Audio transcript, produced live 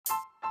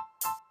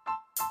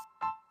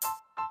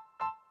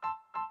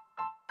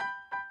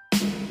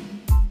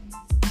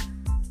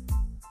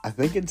I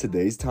think in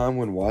today's time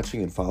when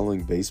watching and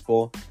following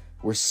baseball,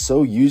 we're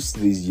so used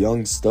to these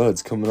young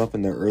studs coming up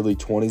in their early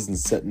 20s and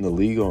setting the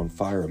league on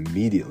fire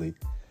immediately.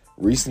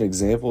 Recent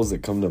examples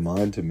that come to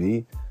mind to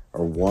me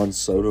are Juan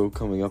Soto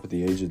coming up at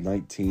the age of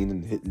 19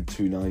 and hitting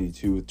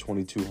 .292 with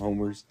 22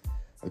 homers.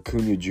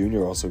 Acuna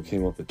Jr. also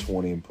came up at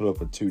 20 and put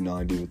up a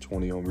 .290 with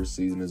 20 homers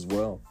season as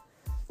well.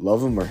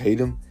 Love him or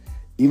hate him,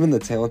 even the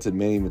talented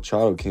Manny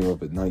Machado came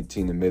up at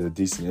 19 and made a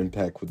decent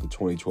impact with the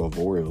 2012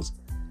 Orioles.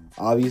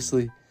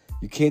 Obviously,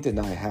 you can't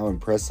deny how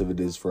impressive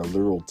it is for a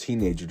literal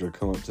teenager to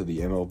come up to the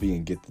MLB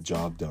and get the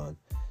job done.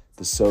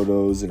 The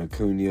Sotos and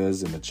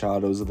Acunas and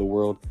Machados of the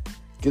world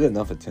get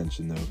enough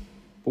attention though.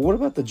 But what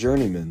about the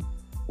journeymen?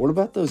 What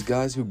about those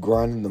guys who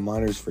grind in the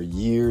minors for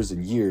years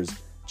and years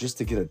just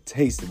to get a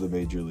taste of the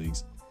major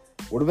leagues?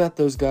 What about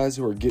those guys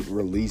who are getting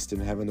released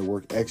and having to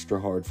work extra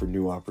hard for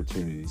new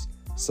opportunities,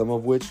 some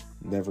of which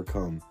never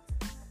come?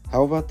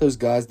 How about those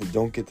guys that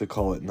don't get the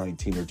call at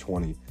 19 or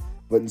 20,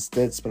 but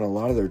instead spend a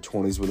lot of their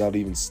 20s without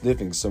even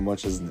sniffing so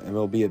much as an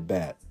MLB at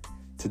bat?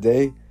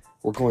 Today,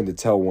 we're going to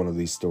tell one of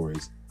these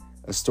stories.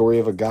 A story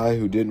of a guy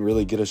who didn't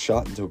really get a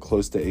shot until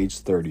close to age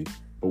 30,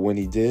 but when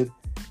he did,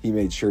 he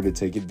made sure to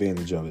take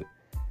advantage of it.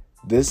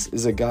 This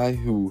is a guy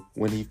who,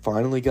 when he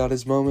finally got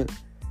his moment,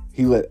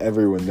 he let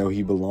everyone know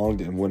he belonged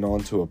and went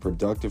on to a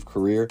productive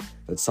career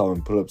that saw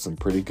him put up some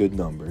pretty good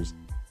numbers.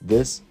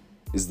 This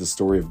is the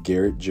story of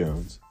Garrett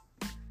Jones.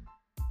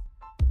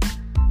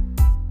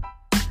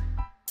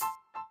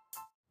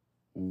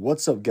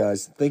 What's up,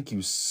 guys? Thank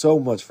you so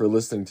much for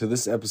listening to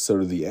this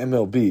episode of the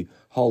MLB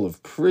Hall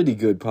of Pretty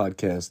Good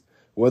podcast.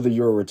 Whether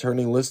you're a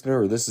returning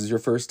listener or this is your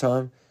first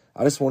time,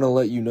 I just want to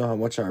let you know how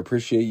much I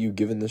appreciate you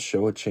giving this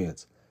show a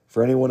chance.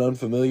 For anyone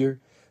unfamiliar,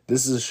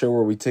 this is a show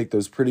where we take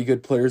those pretty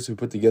good players who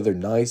put together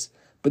nice,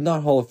 but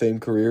not Hall of Fame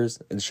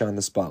careers and shine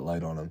the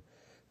spotlight on them.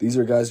 These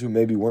are guys who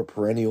maybe weren't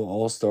perennial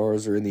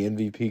all-stars or in the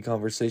MVP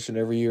conversation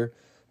every year,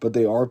 but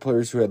they are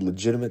players who had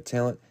legitimate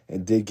talent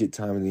and did get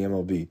time in the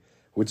MLB,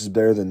 which is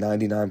better than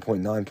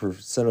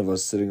 99.9% of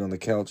us sitting on the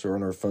couch or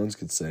on our phones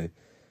could say.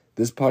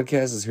 This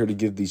podcast is here to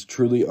give these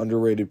truly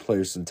underrated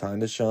players some time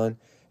to shine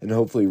and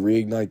hopefully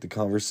reignite the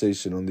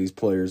conversation on these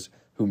players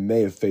who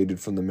may have faded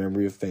from the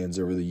memory of fans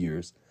over the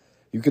years.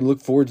 You can look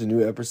forward to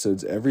new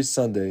episodes every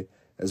Sunday,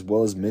 as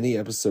well as many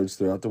episodes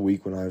throughout the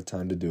week when I have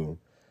time to do them.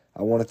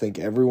 I want to thank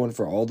everyone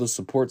for all the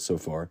support so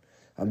far.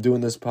 I'm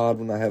doing this pod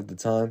when I have the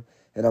time,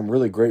 and I'm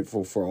really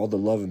grateful for all the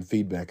love and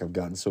feedback I've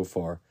gotten so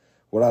far.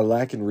 What I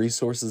lack in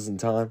resources and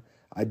time,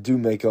 I do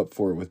make up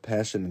for it with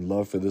passion and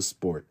love for this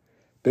sport.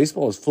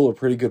 Baseball is full of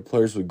pretty good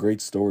players with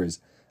great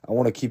stories. I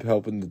want to keep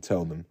helping to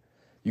tell them.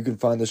 You can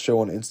find the show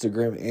on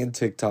Instagram and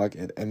TikTok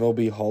at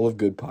MLB Hall of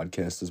Good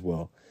Podcast as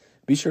well.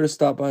 Be sure to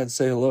stop by and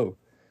say hello.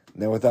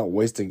 Now, without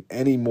wasting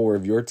any more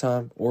of your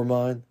time or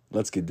mine,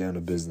 let's get down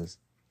to business.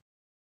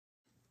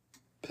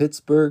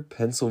 Pittsburgh,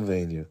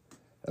 Pennsylvania,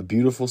 a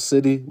beautiful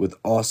city with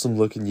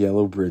awesome-looking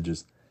yellow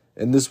bridges.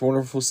 In this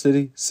wonderful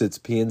city sits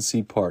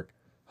PNC Park,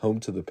 home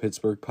to the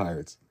Pittsburgh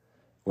Pirates.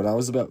 When I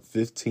was about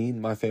 15,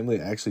 my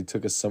family actually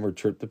took a summer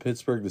trip to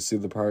Pittsburgh to see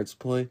the Pirates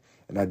play,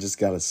 and I just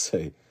gotta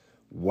say,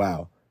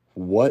 wow,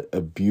 what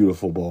a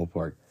beautiful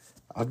ballpark.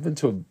 I've been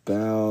to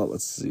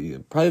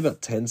probably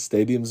about 10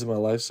 stadiums in my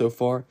life so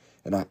far,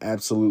 and I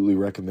absolutely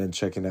recommend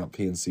checking out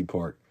PNC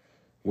Park.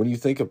 When you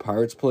think of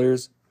Pirates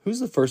players, who's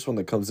the first one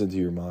that comes into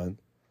your mind?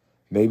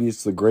 Maybe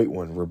it's the great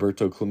one,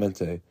 Roberto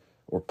Clemente,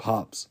 or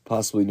Pops,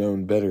 possibly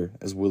known better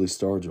as Willie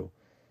Stargell.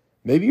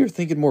 Maybe you're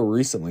thinking more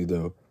recently,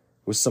 though,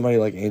 with somebody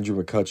like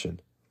Andrew McCutchen.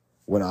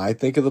 When I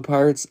think of the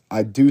Pirates,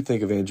 I do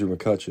think of Andrew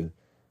McCutchen,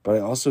 but I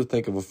also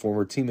think of a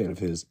former teammate of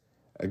his,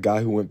 a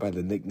guy who went by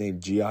the nickname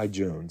G.I.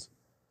 Jones.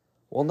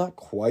 While not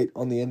quite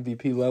on the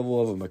MVP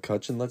level of a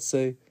McCutchen, let's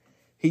say,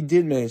 he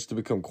did manage to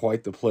become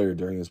quite the player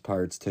during his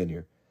Pirates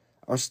tenure.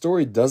 Our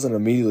story doesn't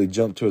immediately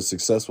jump to a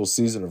successful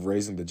season of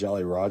raising the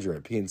Jolly Roger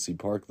at PNC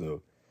Park,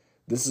 though.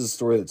 This is a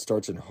story that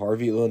starts in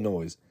Harvey,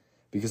 Illinois,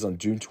 because on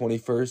June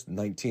 21st,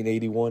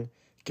 1981,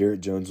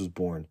 Garrett Jones was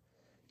born.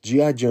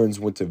 G.I. Jones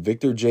went to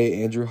Victor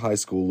J. Andrew High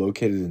School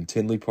located in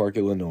Tinley Park,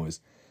 Illinois.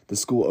 The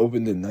school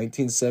opened in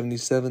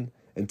 1977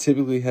 and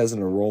typically has an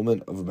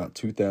enrollment of about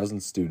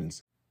 2,000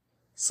 students.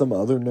 Some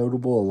other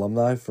notable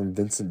alumni from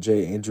Vincent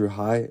J. Andrew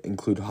High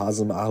include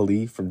Hazem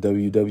Ali from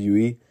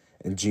WWE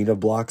and Gina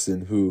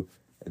Bloxon, who,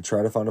 and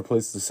try to find a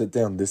place to sit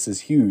down, this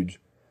is huge,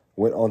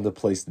 went on to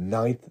place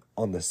 9th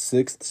on the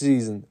 6th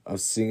season of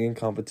singing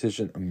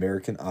competition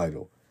American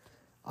Idol.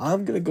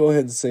 I'm going to go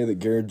ahead and say that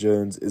Garrett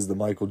Jones is the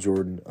Michael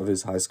Jordan of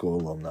his high school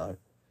alumni.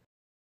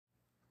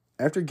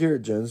 After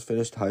Garrett Jones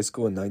finished high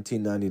school in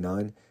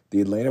 1999,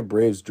 the Atlanta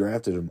Braves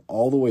drafted him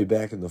all the way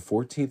back in the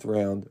 14th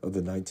round of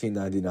the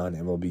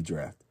 1999 MLB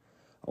draft.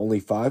 Only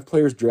 5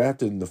 players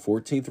drafted in the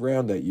 14th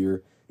round that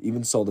year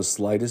even saw the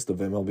slightest of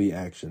MLB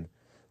action.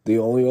 The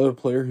only other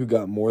player who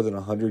got more than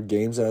 100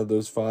 games out of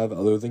those 5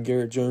 other than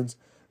Garrett Jones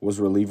was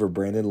reliever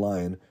Brandon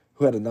Lyon,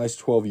 who had a nice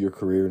 12-year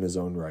career in his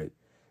own right.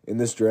 In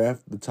this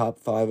draft, the top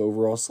 5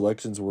 overall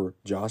selections were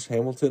Josh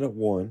Hamilton at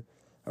 1,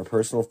 a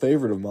personal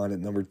favorite of mine at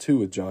number 2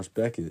 with Josh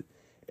Beckett,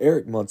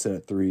 Eric Munson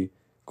at 3,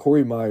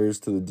 Corey Myers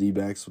to the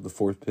D-backs with the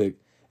 4th pick,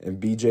 and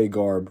B.J.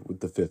 Garb with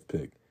the 5th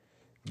pick.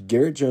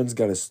 Garrett Jones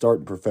got his start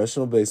in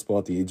professional baseball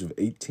at the age of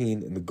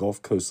 18 in the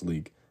Gulf Coast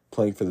League,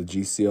 playing for the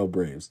GCL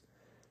Braves.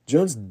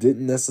 Jones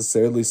didn't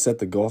necessarily set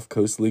the Gulf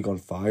Coast League on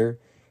fire,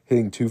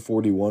 hitting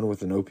 .241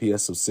 with an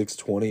OPS of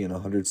 .620 and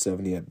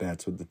 170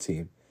 at-bats with the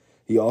team.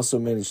 He also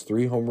managed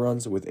 3 home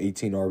runs with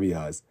 18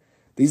 RBIs.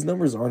 These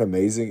numbers aren't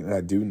amazing, and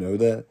I do know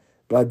that,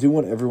 but I do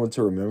want everyone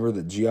to remember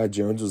that G.I.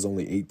 Jones was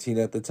only 18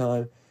 at the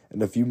time,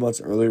 and a few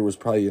months earlier was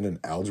probably in an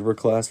algebra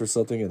class or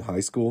something in high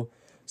school,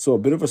 so a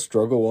bit of a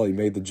struggle while he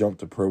made the jump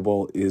to Pro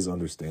Bowl is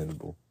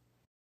understandable.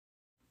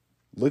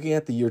 Looking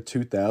at the year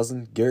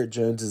 2000, Garrett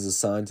Jones is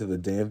assigned to the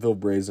Danville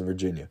Braves in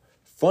Virginia.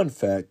 Fun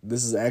fact,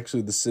 this is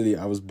actually the city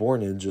I was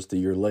born in just a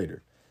year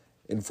later.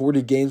 In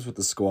 40 games with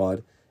the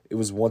squad, it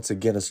was once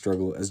again a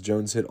struggle as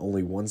Jones hit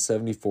only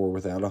 .174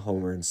 without a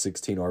homer and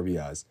 16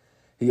 RBIs.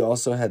 He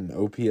also had an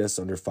OPS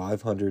under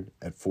 .500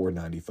 at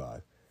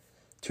 .495.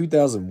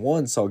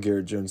 2001 saw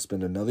Garrett Jones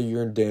spend another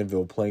year in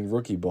Danville playing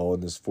rookie ball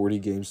in this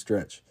 40-game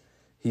stretch.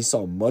 He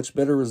saw much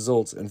better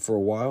results and for a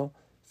while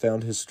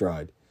found his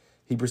stride.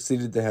 He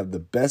proceeded to have the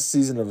best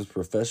season of his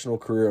professional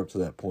career up to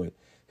that point,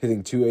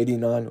 hitting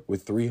 .289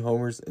 with 3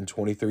 homers and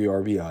 23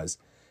 RBIs.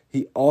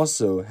 He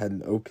also had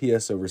an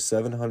OPS over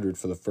 .700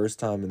 for the first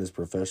time in his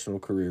professional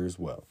career as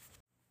well.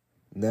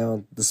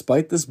 Now,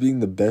 despite this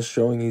being the best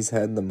showing he's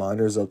had in the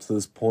minors up to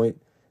this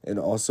point, and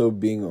also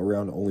being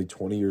around only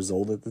 20 years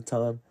old at the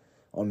time,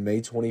 on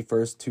May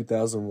 21st,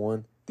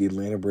 2001, the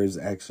Atlanta Braves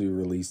actually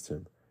released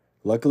him.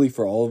 Luckily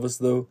for all of us,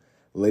 though,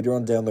 later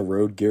on down the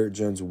road, Garrett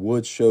Jones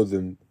would show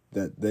them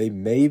that they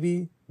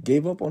maybe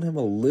gave up on him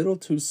a little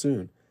too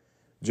soon.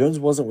 Jones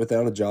wasn't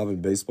without a job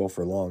in baseball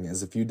for long,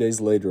 as a few days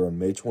later on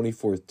May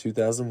 24th,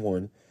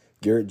 2001,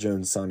 Garrett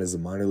Jones signed as a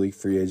minor league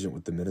free agent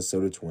with the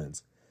Minnesota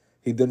Twins.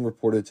 He then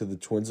reported to the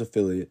Twins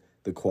affiliate,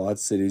 the Quad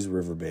Cities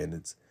River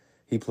Bandits.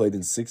 He played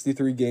in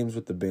 63 games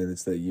with the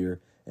Bandits that year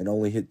and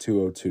only hit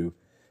 .202.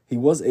 He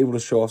was able to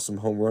show off some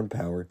home run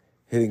power,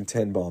 hitting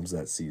 10 bombs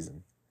that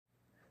season.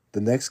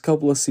 The next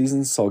couple of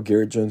seasons saw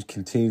Garrett Jones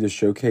continue to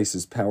showcase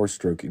his power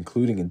stroke,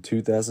 including in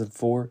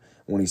 2004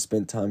 when he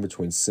spent time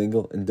between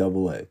single and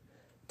double-A.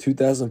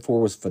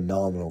 2004 was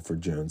phenomenal for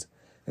Jones.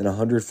 In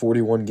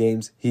 141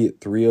 games, he hit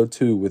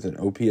 .302 with an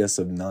OPS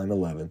of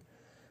 .911.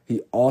 He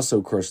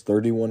also crushed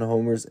 31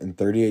 homers and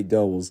 38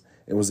 doubles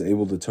and was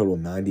able to total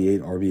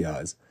 98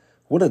 RBIs.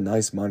 What a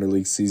nice minor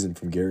league season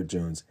from Garrett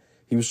Jones.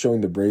 He was showing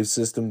the Braves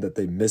system that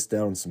they missed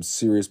out on some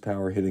serious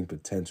power hitting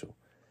potential.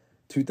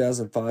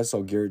 2005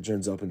 saw Garrett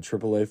Jones up in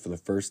AAA for the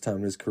first time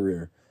in his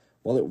career.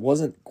 While it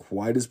wasn't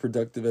quite as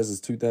productive as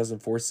his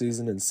 2004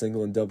 season in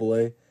single and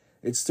double-A,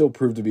 it still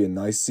proved to be a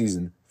nice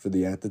season for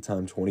the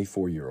at-the-time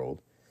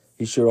 24-year-old.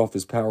 He showed off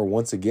his power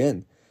once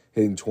again,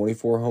 hitting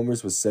 24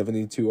 homers with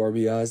 72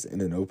 RBIs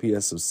and an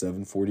OPS of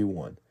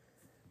 .741.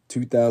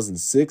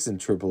 2006 in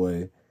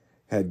AAA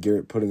had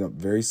Garrett putting up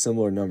very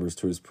similar numbers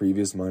to his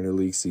previous minor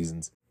league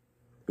seasons.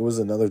 It was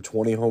another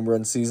 20 home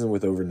run season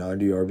with over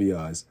 90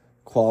 RBIs.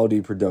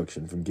 Quality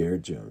production from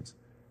Garrett Jones.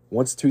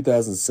 Once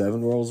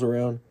 2007 rolls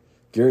around,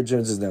 Garrett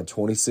Jones is now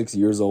 26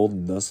 years old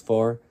and thus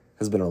far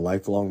has been a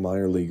lifelong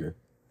minor leaguer.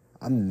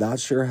 I'm not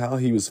sure how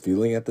he was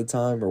feeling at the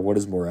time or what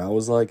his morale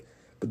was like,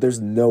 but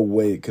there's no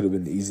way it could have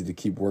been easy to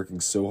keep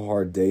working so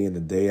hard day in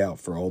and day out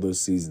for all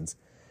those seasons.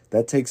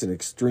 That takes an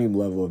extreme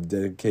level of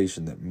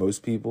dedication that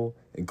most people,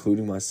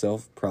 including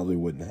myself, probably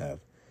wouldn't have.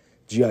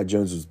 G.I.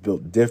 Jones was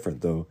built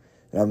different, though,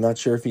 and I'm not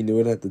sure if he knew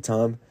it at the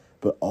time,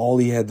 but all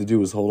he had to do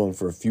was hold on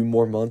for a few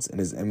more months and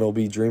his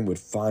MLB dream would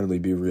finally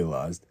be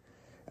realized.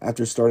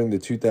 After starting the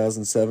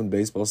 2007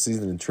 baseball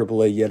season in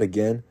AAA yet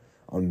again,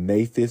 on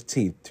May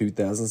 15,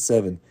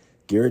 2007,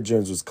 Garrett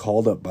Jones was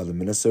called up by the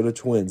Minnesota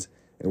Twins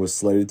and was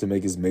slated to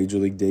make his major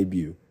league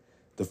debut.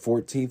 The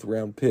 14th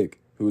round pick,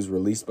 who was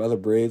released by the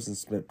Braves and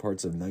spent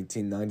parts of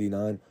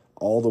 1999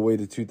 all the way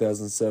to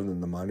 2007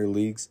 in the minor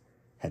leagues,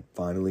 had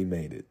finally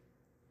made it.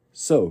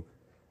 So,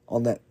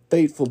 on that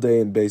fateful day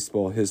in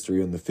baseball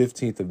history on the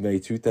 15th of May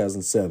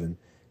 2007,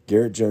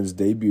 Garrett Jones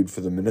debuted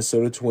for the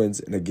Minnesota Twins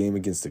in a game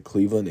against the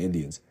Cleveland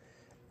Indians.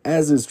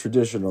 As is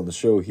tradition on the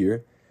show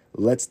here,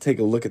 let's take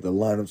a look at the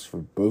lineups for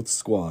both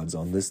squads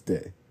on this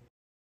day.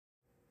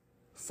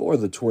 For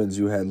the Twins,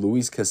 you had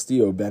Luis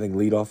Castillo batting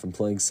leadoff and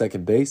playing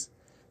second base,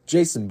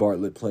 Jason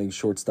Bartlett playing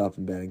shortstop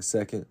and batting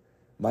second,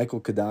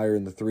 Michael Kadire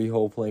in the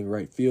 3-hole playing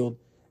right field,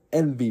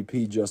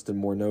 MVP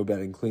Justin Morneau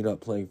batting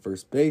cleanup playing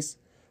first base,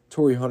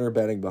 Torrey Hunter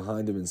batting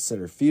behind him in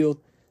center field,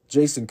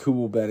 Jason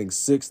Kubel batting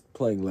sixth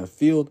playing left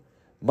field,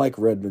 Mike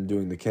Redmond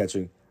doing the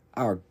catching,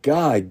 our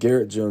guy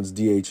Garrett Jones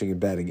DHing and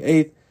batting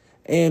eighth,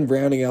 and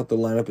rounding out the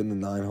lineup in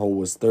the 9-hole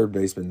was third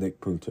baseman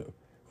Nick Punto.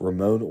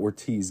 Ramon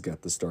Ortiz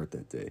got the start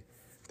that day.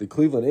 The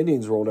Cleveland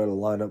Indians rolled out a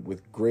lineup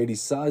with Grady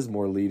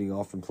Sizemore leading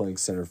off and playing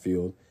center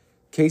field,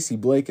 Casey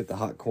Blake at the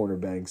hot corner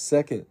batting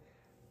second,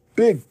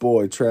 big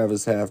boy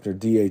Travis Hafner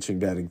DHing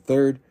batting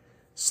third,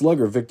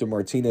 slugger Victor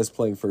Martinez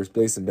playing first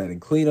base and batting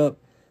cleanup,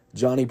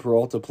 Johnny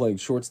Peralta playing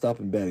shortstop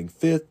and batting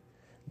fifth,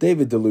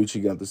 David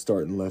DeLucci got the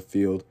start in left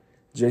field,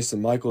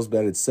 Jason Michaels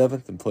batted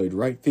 7th and played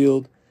right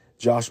field.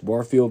 Josh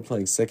Barfield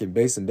playing second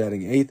base and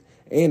batting 8th.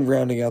 And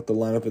rounding out the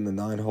lineup in the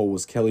 9-hole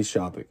was Kelly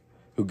Shoppach,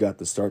 who got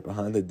the start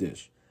behind the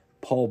dish.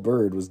 Paul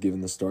Byrd was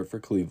given the start for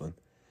Cleveland.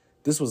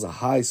 This was a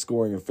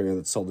high-scoring affair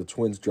that saw the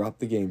Twins drop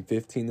the game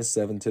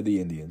 15-7 to the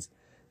Indians.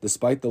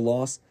 Despite the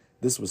loss,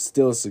 this was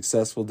still a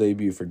successful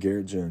debut for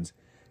Garrett Jones.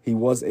 He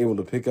was able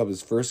to pick up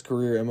his first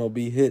career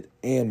MLB hit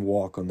and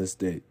walk on this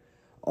date.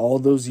 All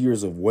those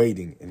years of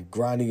waiting and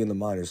grinding in the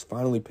minors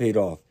finally paid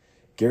off.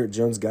 Garrett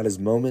Jones got his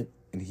moment,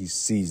 and he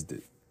seized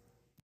it.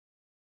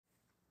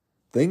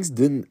 Things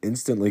didn't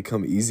instantly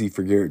come easy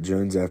for Garrett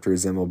Jones after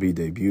his MLB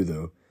debut,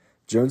 though.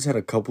 Jones had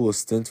a couple of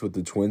stints with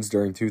the Twins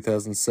during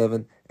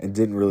 2007 and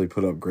didn't really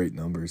put up great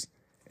numbers.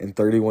 In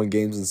 31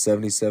 games and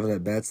 77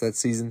 at-bats that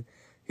season,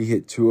 he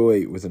hit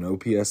 .208 with an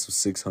OPS of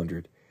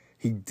 .600.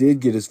 He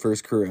did get his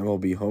first career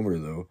MLB homer,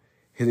 though,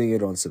 hitting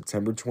it on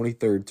September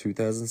 23,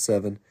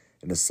 2007,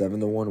 in a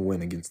 7-1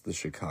 win against the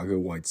Chicago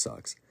White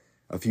Sox.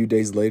 A few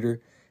days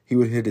later, he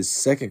would hit his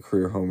second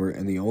career homer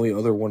and the only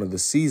other one of the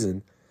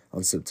season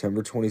on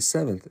September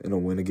 27th in a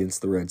win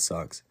against the Red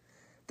Sox.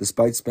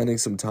 Despite spending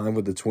some time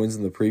with the Twins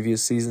in the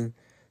previous season,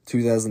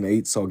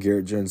 2008 saw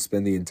Garrett Jones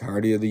spend the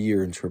entirety of the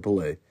year in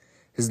AAA.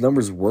 His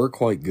numbers were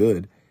quite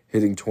good,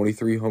 hitting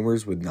 23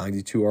 homers with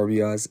 92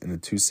 RBIs and a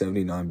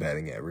 .279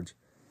 batting average.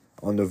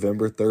 On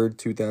November 3,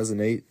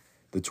 2008,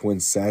 the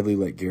Twins sadly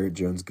let Garrett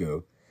Jones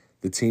go.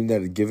 The team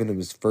that had given him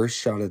his first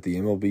shot at the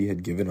MLB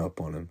had given up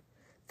on him.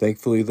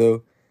 Thankfully,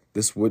 though,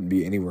 this wouldn't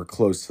be anywhere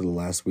close to the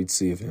last we'd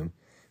see of him,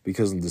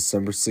 because on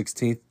December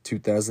 16,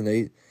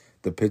 2008,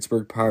 the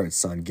Pittsburgh Pirates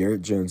signed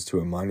Garrett Jones to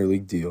a minor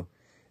league deal.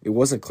 It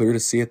wasn't clear to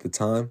see at the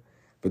time,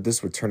 but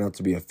this would turn out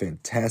to be a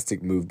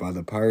fantastic move by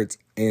the Pirates,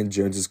 and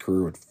Jones's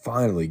career would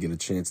finally get a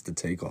chance to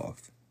take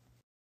off.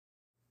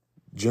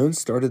 Jones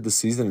started the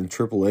season in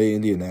AAA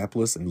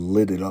Indianapolis and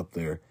lit it up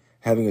there,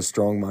 having a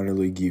strong minor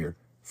league year.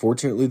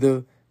 Fortunately,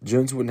 though,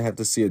 Jones wouldn't have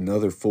to see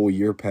another full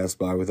year pass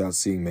by without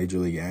seeing major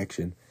league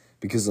action,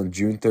 because on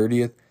June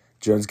 30th,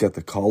 Jones got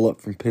the call up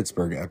from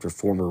Pittsburgh after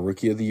former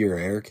Rookie of the Year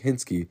Eric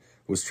Hinske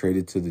was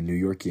traded to the New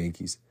York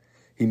Yankees.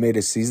 He made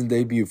his season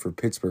debut for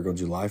Pittsburgh on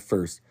July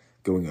 1st,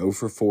 going 0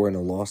 for 4 in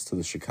a loss to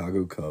the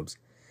Chicago Cubs.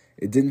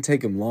 It didn't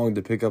take him long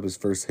to pick up his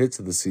first hits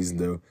of the season,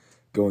 though,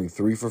 going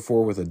 3 for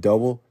 4 with a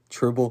double,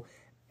 triple,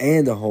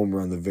 and a home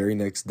run the very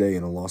next day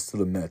in a loss to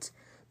the Mets.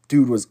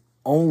 Dude was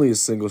only a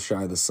single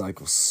shy of the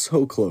cycle,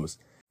 so close.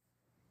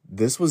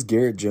 This was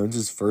Garrett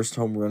Jones' first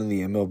home run in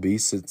the MLB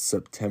since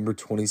September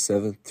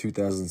 27,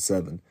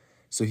 2007,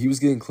 so he was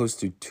getting close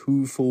to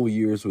 2 full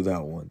years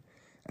without one.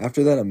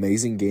 After that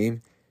amazing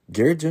game,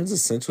 Garrett Jones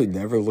essentially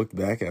never looked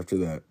back after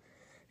that.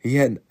 He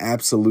had an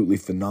absolutely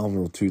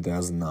phenomenal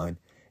 2009.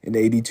 In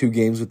 82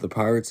 games with the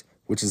Pirates,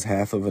 which is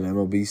half of an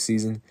MLB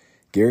season,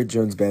 Garrett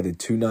Jones batted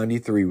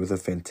 .293 with a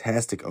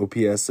fantastic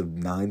OPS of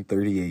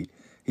 .938.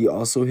 He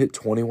also hit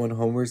 21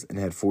 homers and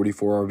had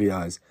 44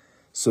 RBIs,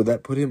 so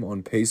that put him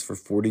on pace for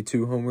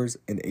 42 homers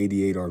and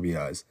 88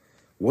 RBIs.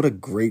 What a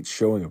great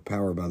showing of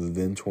power by the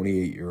then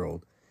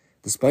 28-year-old.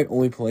 Despite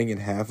only playing in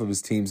half of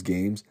his team's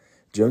games,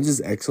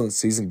 Jones' excellent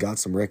season got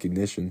some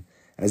recognition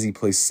as he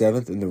placed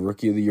 7th in the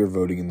Rookie of the Year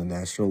voting in the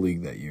National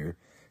League that year.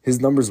 His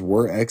numbers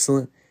were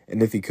excellent,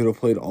 and if he could have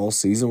played all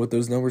season with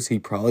those numbers, he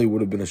probably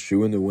would have been a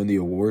shoo-in to win the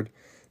award.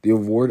 The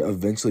award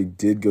eventually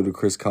did go to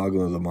Chris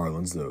Coughlin of the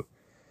Marlins, though.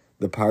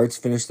 The Pirates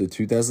finished the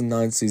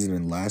 2009 season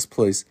in last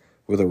place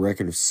with a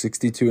record of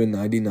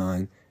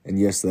 62-99, and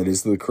yes, that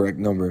is the correct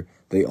number.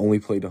 They only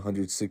played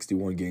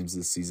 161 games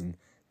this season,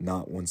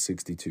 not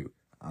 162.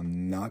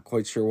 I'm not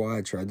quite sure why.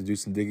 I tried to do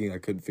some digging. I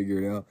couldn't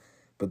figure it out,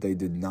 but they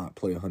did not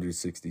play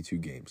 162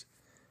 games.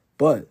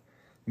 But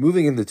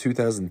moving into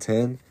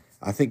 2010,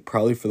 I think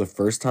probably for the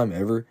first time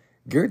ever,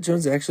 Garrett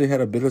Jones actually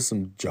had a bit of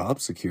some job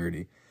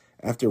security.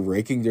 After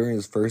raking during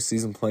his first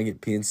season playing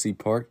at PNC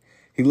Park,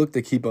 he looked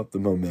to keep up the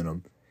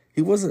momentum.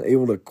 He wasn't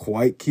able to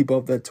quite keep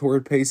up that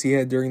torrid pace he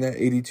had during that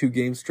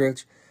 82-game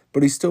stretch,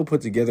 but he still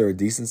put together a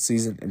decent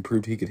season and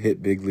proved he could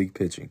hit big league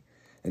pitching.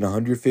 In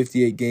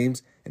 158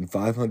 games and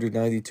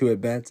 592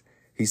 at-bats,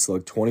 he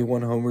slugged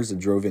 21 homers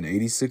and drove in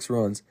 86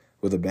 runs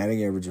with a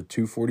batting average of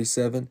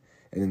 .247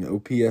 and an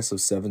OPS of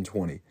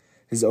 .720.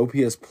 His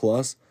OPS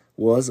plus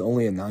was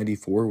only a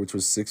 94, which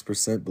was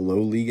 6% below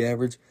league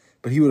average,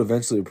 but he would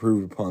eventually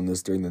improve upon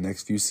this during the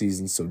next few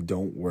seasons, so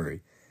don't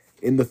worry.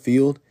 In the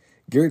field,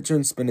 Garrett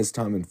Jones spent his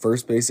time in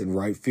first base and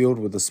right field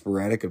with a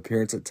sporadic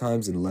appearance at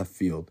times in left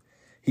field.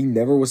 He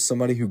never was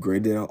somebody who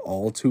graded out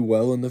all too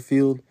well in the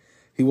field.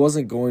 He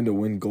wasn't going to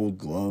win gold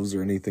gloves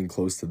or anything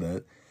close to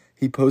that.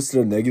 He posted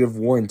a negative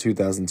WAR in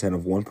 2010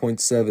 of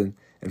 1.7,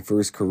 and for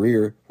his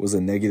career was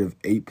a negative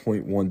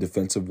 8.1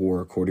 defensive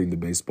WAR according to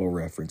Baseball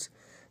Reference.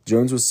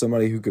 Jones was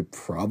somebody who could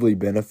probably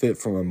benefit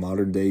from a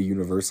modern-day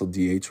universal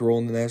DH role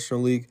in the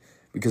National League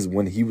because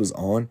when he was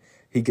on,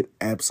 he could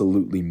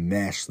absolutely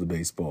mash the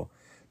baseball.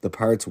 The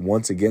Pirates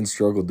once again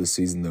struggled this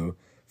season, though,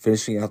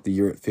 finishing out the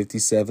year at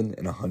 57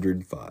 and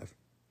 105.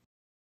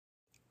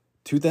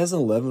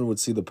 2011 would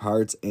see the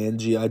Pirates and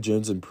G.I.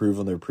 Jones improve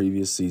on their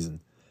previous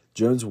season.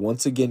 Jones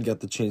once again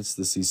got the chance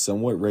to see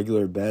somewhat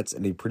regular at-bats,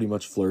 and he pretty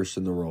much flourished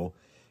in the role.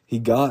 He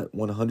got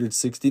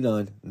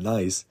 169,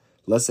 nice,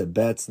 less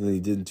at-bats than he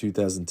did in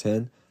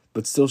 2010,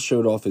 but still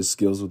showed off his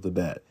skills with the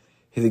bat,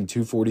 hitting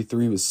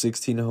 .243 with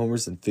 16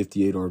 homers and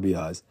 58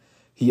 RBIs.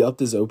 He upped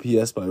his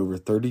OPS by over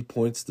 30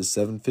 points to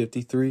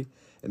 .753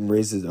 and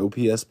raised his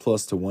OPS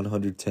plus to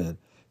 110,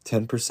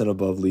 10%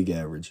 above league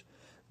average.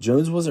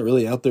 Jones wasn't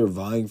really out there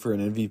vying for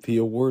an MVP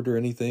award or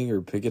anything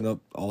or picking up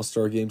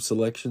All-Star Game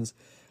selections,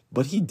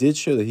 but he did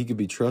show that he could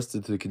be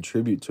trusted to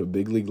contribute to a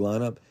big league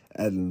lineup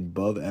at an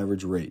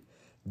above-average rate.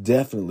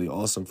 Definitely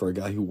awesome for a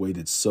guy who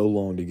waited so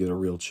long to get a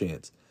real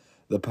chance.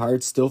 The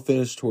Pirates still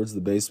finished towards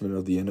the basement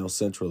of the NL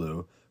Central,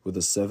 though, with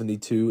a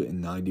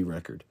 72-90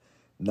 record.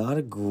 Not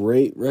a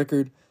great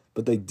record,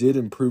 but they did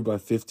improve by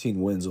 15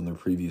 wins on their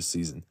previous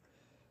season.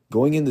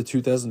 Going into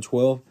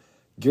 2012,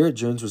 Garrett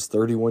Jones was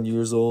 31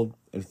 years old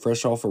and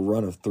fresh off a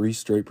run of 3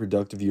 straight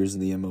productive years in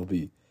the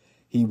MLB.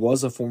 He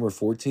was a former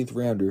 14th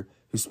rounder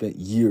who spent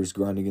years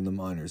grinding in the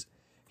minors.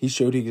 He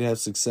showed he could have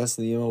success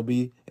in the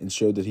MLB and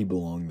showed that he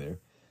belonged there.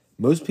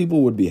 Most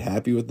people would be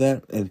happy with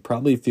that and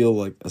probably feel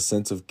like a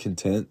sense of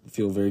content,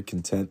 feel very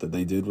content that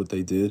they did what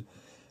they did.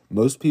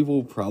 Most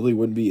people probably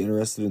wouldn't be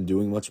interested in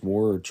doing much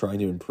more or trying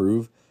to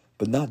improve,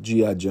 but not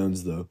G.I.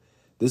 Jones, though.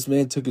 This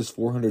man took his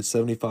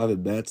 475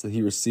 at-bats that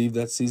he received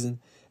that season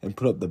and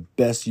put up the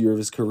best year of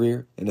his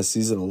career in a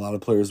season a lot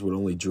of players would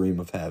only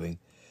dream of having.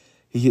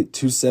 He hit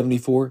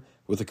 .274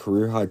 with a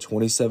career-high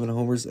 27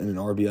 homers and an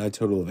RBI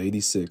total of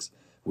 86,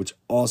 which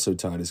also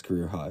tied his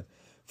career high.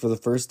 For the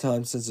first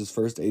time since his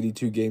first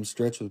 82-game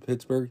stretch with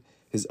Pittsburgh,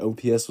 his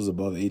OPS was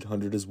above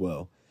 800 as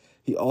well.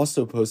 He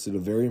also posted a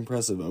very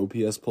impressive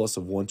OPS plus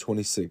of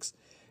 126.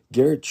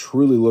 Garrett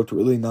truly looked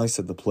really nice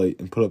at the plate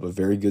and put up a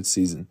very good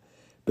season.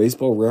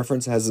 Baseball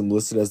Reference has him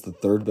listed as the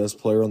 3rd best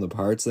player on the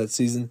Pirates that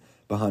season,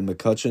 behind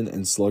McCutchen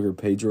and slugger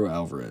Pedro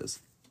Alvarez.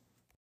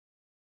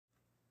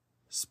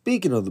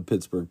 Speaking of the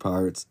Pittsburgh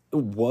Pirates, it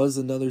was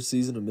another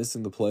season of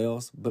missing the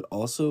playoffs, but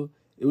also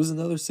it was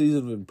another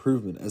season of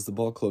improvement as the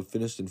ball club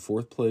finished in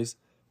 4th place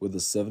with a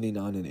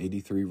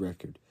 79-83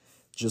 record,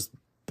 just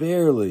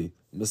barely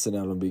missing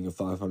out on being a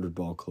 500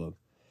 ball club.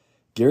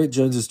 Garrett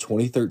Jones'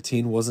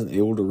 2013 wasn't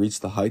able to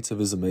reach the heights of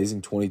his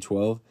amazing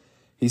 2012.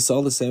 He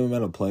saw the same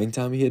amount of playing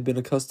time he had been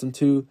accustomed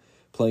to,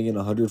 playing in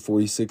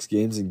 146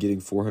 games and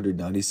getting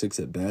 496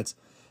 at-bats,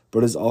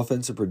 but his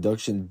offensive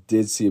production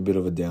did see a bit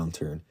of a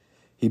downturn.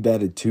 He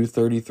batted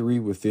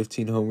 .233 with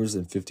 15 homers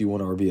and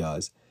 51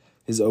 RBIs.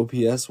 His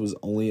OPS was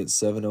only at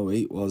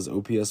 .708, while his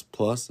OPS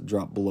plus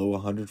dropped below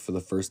 100 for the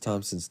first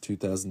time since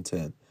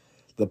 2010.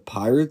 The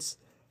Pirates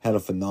had a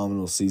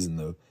phenomenal season,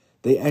 though.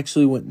 They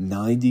actually went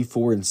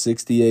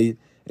 94-68,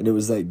 and it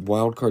was that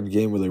wild card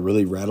game where they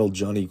really rattled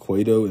Johnny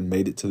Cueto and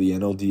made it to the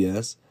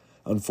NLDS.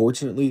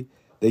 Unfortunately,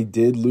 they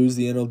did lose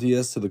the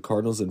NLDS to the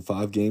Cardinals in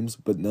 5 games,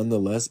 but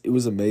nonetheless, it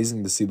was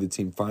amazing to see the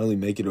team finally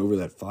make it over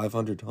that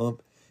 500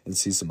 hump and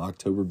see some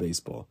October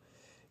baseball.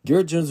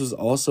 Garrett Jones was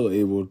also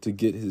able to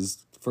get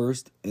his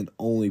first and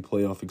only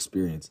playoff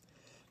experience,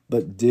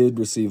 but did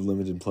receive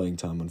limited playing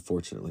time,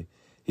 unfortunately.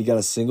 He got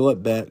a single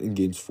at-bat in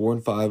games 4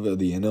 and 5 of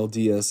the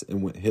NLDS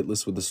and went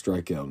hitless with a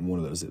strikeout in one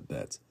of those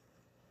at-bats.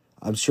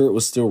 I'm sure it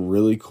was still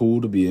really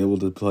cool to be able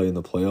to play in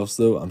the playoffs,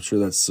 though. I'm sure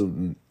that's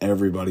something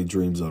everybody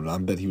dreams of. I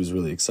bet he was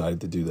really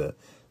excited to do that.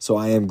 So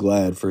I am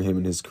glad for him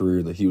in his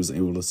career that he was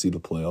able to see the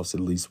playoffs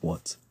at least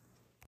once.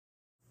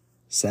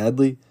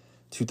 Sadly,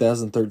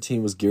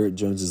 2013 was Garrett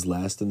Jones'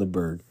 last in the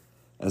Burgh,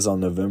 as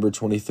on November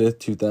 25th,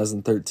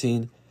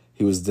 2013,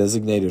 he was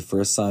designated for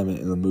assignment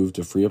in the move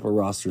to free up a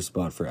roster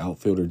spot for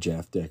outfielder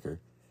Jeff Decker.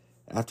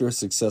 After a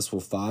successful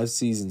 5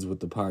 seasons with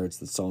the Pirates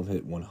that saw him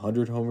hit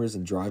 100 homers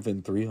and drive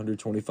in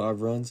 325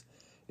 runs,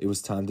 it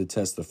was time to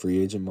test the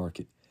free agent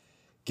market.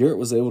 Garrett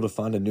was able to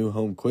find a new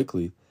home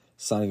quickly,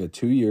 signing a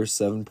 2-year,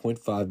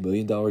 $7.5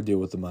 million deal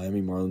with the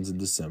Miami Marlins in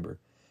December.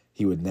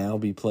 He would now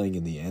be playing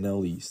in the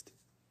NL East.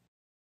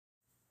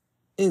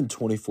 In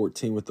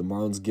 2014 with the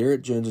Marlins,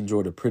 Garrett Jones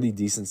enjoyed a pretty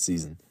decent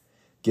season,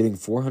 getting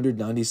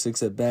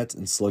 496 at-bats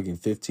and slugging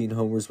 15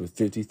 homers with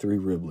 53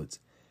 riblets.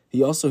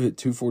 He also hit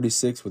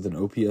 .246 with an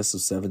OPS of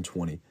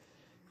 .720.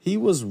 He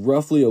was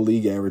roughly a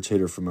league average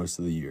hitter for most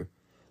of the year.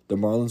 The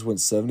Marlins went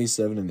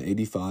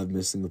 77-85,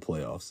 missing the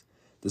playoffs.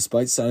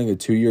 Despite signing a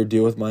 2-year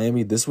deal with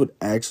Miami, this would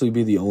actually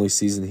be the only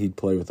season he'd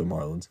play with the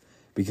Marlins,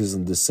 because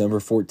on December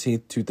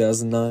 14th,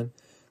 2009,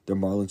 the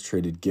Marlins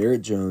traded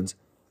Garrett Jones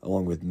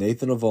along with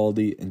Nathan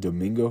Eovaldi and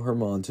Domingo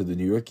Germán to the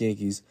New York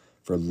Yankees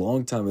for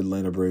longtime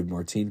Atlanta Brave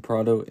Martin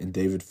Prado and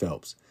David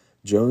Phelps.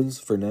 Jones,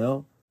 for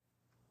now,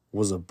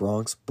 was a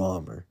Bronx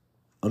Bomber.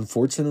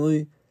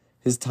 Unfortunately,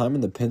 his time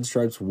in the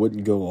Pinstripes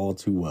wouldn't go all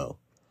too well.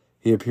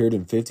 He appeared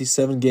in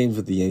 57 games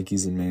with the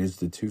Yankees and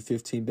managed a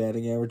 .215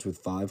 batting average with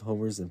 5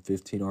 homers and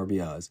 15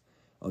 RBIs.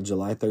 On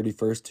July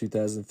 31st,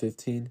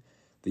 2015,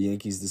 the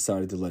Yankees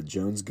decided to let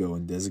Jones go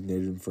and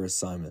designated him for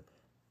assignment.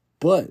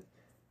 But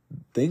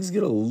things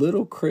get a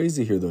little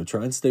crazy here, though.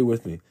 Try and stay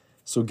with me.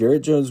 So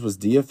Garrett Jones was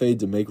DFA'd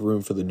to make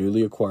room for the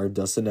newly acquired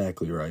Dustin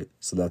Ackley, right?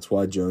 So that's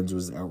why Jones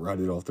was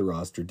outrighted off the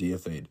roster,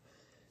 DFA'd.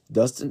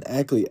 Dustin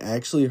Ackley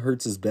actually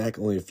hurts his back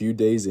only a few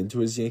days into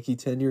his Yankee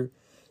tenure,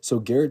 so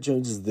Garrett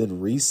Jones is then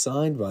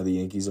re-signed by the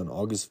Yankees on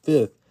August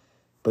 5th,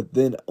 but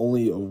then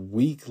only a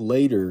week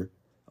later,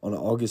 on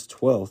August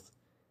 12th,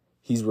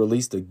 he's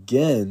released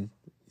again,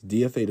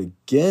 DFA'd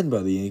again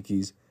by the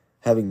Yankees,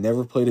 having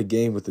never played a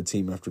game with the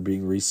team after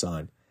being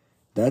re-signed.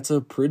 That's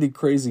a pretty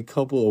crazy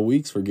couple of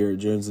weeks for Garrett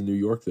Jones in New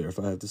York there, if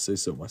I have to say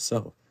so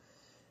myself.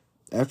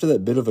 After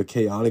that bit of a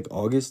chaotic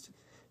August,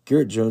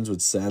 Garrett Jones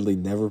would sadly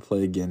never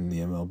play again in the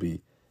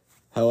MLB.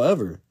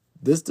 However,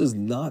 this does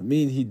not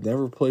mean he'd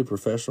never play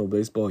professional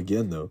baseball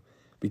again, though,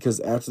 because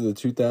after the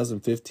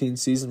 2015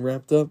 season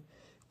wrapped up,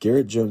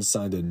 Garrett Jones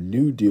signed a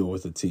new deal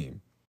with the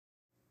team.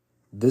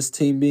 This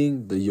team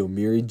being the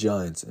Yomiuri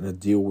Giants in a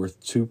deal worth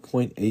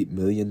 $2.8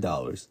 million.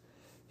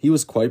 He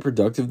was quite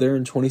productive there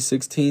in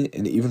 2016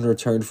 and even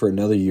returned for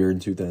another year in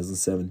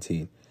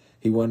 2017.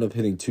 He wound up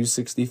hitting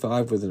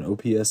 .265 with an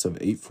OPS of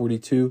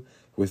 .842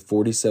 with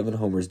 47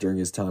 homers during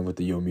his time with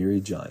the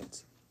Yomiuri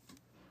Giants.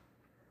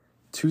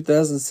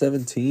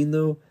 2017,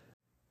 though,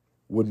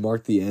 would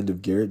mark the end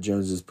of Garrett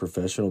Jones'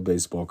 professional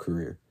baseball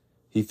career.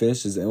 He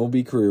finished his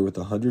MLB career with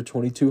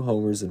 122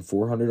 homers and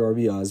 400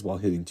 RBIs while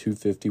hitting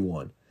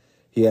 .251.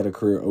 He had a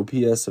career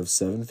OPS of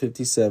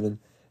 .757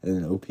 and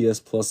an OPS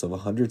plus of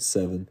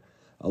 107,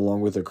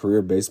 along with a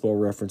career baseball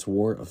reference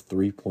WAR of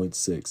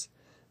 3.6.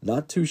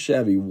 Not too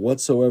shabby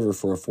whatsoever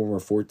for a former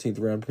 14th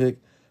round pick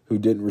who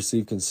didn't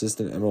receive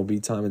consistent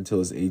MLB time until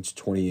his age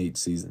 28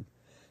 season.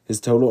 His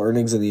total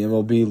earnings in the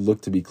MLB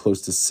look to be close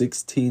to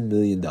 $16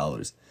 million,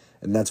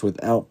 and that's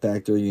without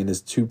factoring in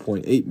his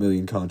 $2.8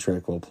 million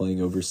contract while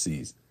playing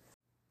overseas.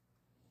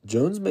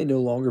 Jones may no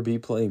longer be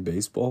playing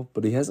baseball,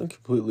 but he hasn't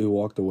completely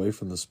walked away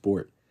from the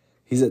sport.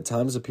 He's at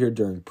times appeared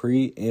during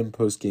pre- and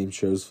post-game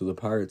shows for the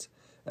Pirates,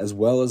 as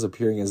well as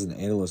appearing as an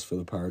analyst for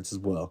the Pirates as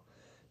well.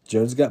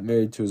 Jones got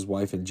married to his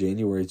wife in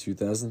January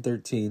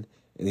 2013,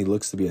 and he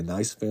looks to be a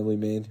nice family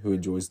man who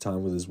enjoys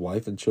time with his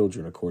wife and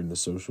children, according to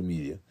social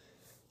media.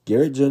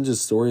 Garrett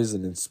Jones' story is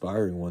an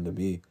inspiring one to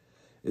me.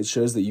 It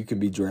shows that you can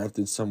be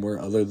drafted somewhere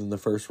other than the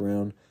first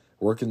round,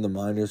 work in the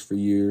minors for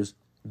years,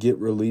 get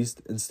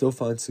released, and still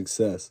find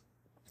success.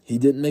 He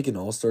didn't make an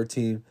all-star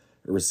team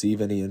or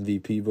receive any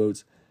MVP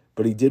votes,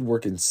 but he did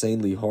work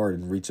insanely hard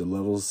and reach a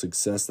level of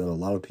success that a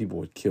lot of people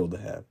would kill to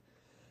have.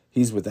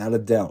 He's without a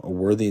doubt a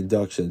worthy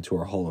induction into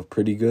our Hall of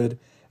Pretty Good,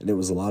 and it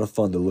was a lot of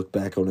fun to look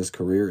back on his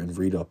career and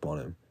read up on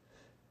him.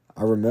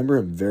 I remember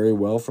him very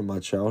well from my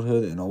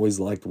childhood and always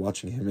liked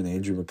watching him and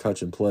Andrew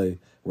McCutchen play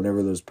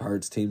whenever those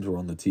Pirates teams were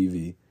on the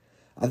TV.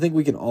 I think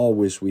we can all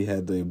wish we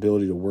had the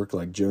ability to work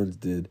like Jones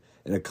did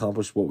and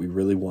accomplish what we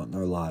really want in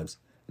our lives,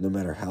 no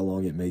matter how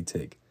long it may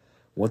take.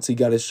 Once he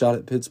got his shot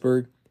at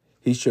Pittsburgh,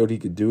 he showed he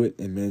could do it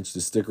and managed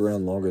to stick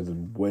around longer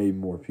than way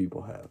more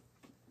people have.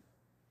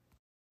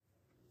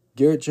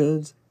 Garrett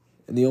Jones,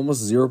 and the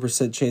almost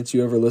 0% chance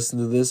you ever listen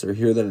to this or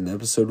hear that an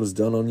episode was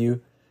done on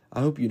you, I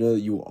hope you know that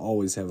you will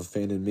always have a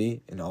fan in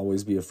me and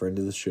always be a friend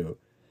of the show.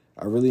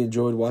 I really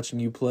enjoyed watching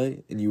you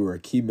play, and you are a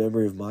key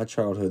memory of my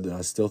childhood that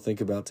I still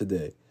think about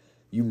today.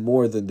 You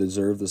more than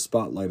deserve the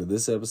spotlight of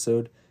this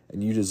episode,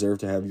 and you deserve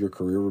to have your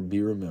career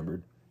be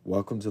remembered.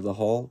 Welcome to the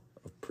Hall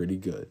of Pretty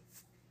Good.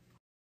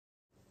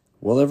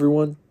 Well,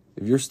 everyone,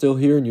 if you're still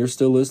here and you're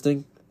still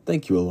listening,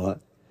 thank you a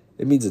lot.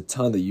 It means a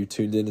ton that you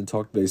tuned in and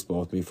talked baseball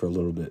with me for a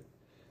little bit.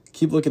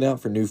 Keep looking out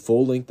for new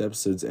full-length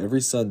episodes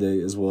every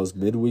Sunday, as well as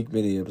midweek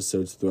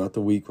mini-episodes throughout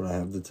the week when I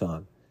have the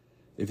time.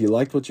 If you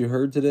liked what you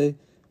heard today,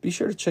 be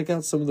sure to check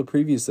out some of the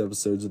previous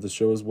episodes of the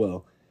show as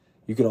well.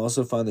 You can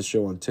also find the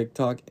show on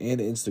TikTok and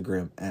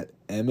Instagram at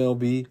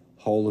MLB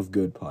Hall of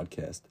Good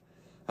Podcast.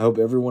 I hope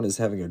everyone is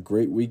having a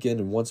great weekend,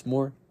 and once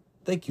more,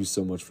 thank you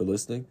so much for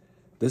listening.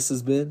 This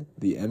has been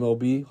the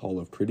MLB Hall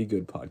of Pretty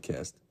Good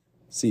Podcast.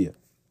 See ya.